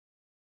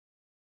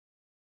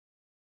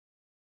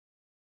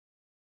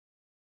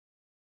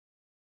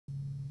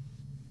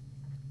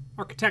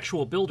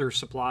Architectural Builders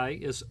Supply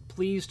is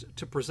pleased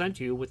to present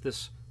you with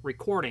this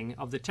recording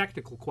of the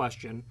technical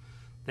question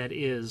that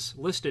is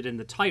listed in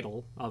the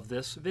title of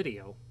this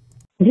video.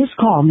 This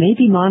call may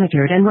be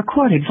monitored and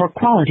recorded for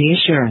quality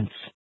assurance.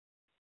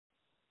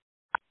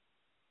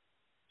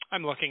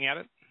 I'm looking at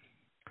it.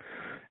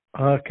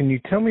 Can you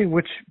tell me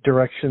which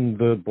direction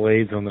the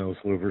blades on those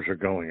louvers are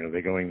going? Are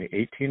they going the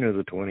 18 or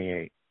the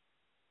 28?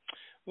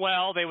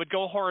 Well, they would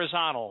go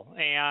horizontal,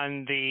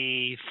 and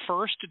the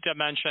first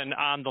dimension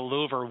on the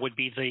louver would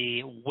be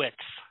the width.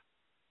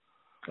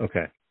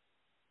 Okay.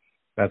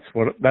 That's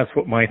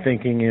what my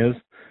thinking is.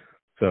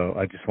 So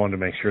I just wanted to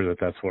make sure that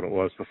that's what it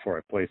was before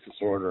I place this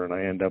order, and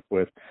I end up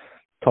with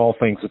tall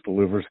things with the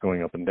louvers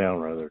going up and down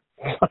rather.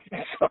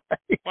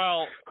 Sorry.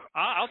 Well,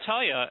 I'll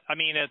tell you. I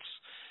mean, it's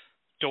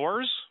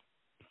doors,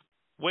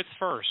 width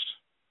first.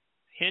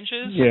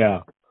 Hinges,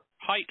 yeah.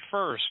 height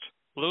first.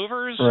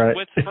 Louvers, right.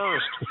 width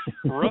first.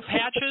 Roof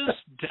hatches,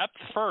 depth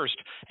first.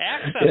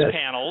 Access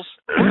panels,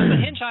 where's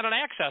the hinge on an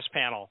access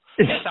panel?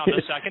 It's on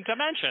the second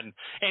dimension.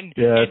 And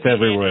it's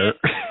everywhere.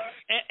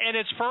 And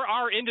it's for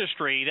our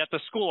industry that the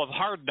School of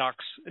Hard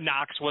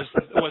Knocks was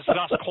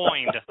thus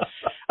coined.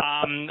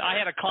 I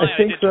had a client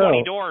that did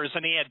 20 doors,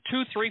 and he had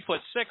 2 3'6",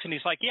 and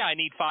he's like, yeah, I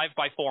need 5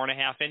 by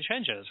 4.5 inch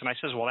hinges. And I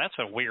says, well, that's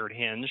a weird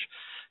hinge,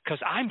 because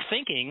I'm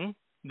thinking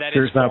that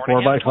there's it's not 4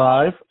 by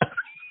 5.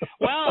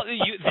 Well,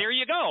 there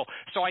you go.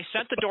 So I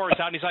sent the doors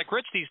out, and he's like,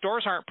 Rich, these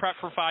doors aren't prepped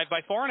for 5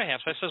 by 4.5.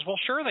 So I says, well,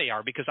 sure they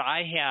are, because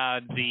I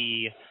had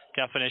the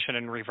definition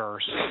in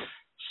reverse.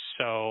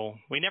 So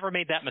we never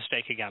made that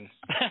mistake again.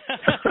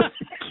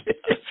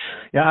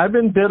 Yeah, I've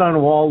been bit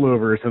on wall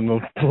louvers, and the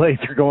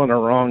blades are going the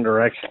wrong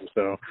direction.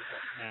 So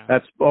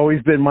that's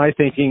always been my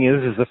thinking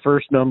is the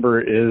first number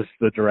is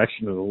the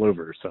direction of the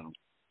louver. So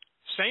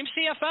same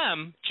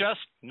CFM, just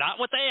not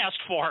what they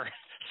asked for.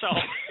 So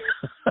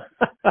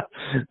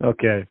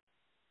okay.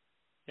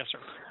 Yes, sir.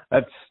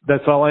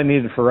 That's all I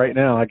needed for right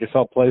now. I guess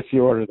I'll place the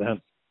order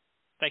then.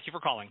 Thank you for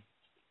calling.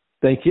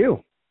 Thank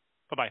you.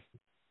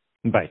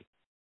 Bye-bye. Bye.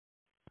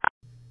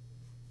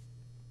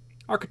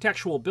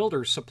 Architectural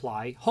Builders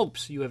Supply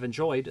hopes you have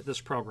enjoyed this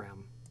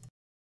program.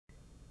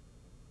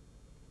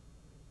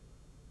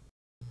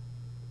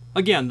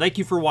 Again, thank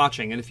you for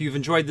watching, and if you've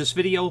enjoyed this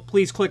video,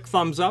 please click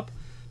thumbs up,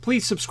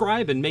 please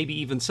subscribe, and maybe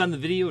even send the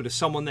video to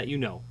someone that you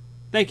know.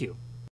 Thank you.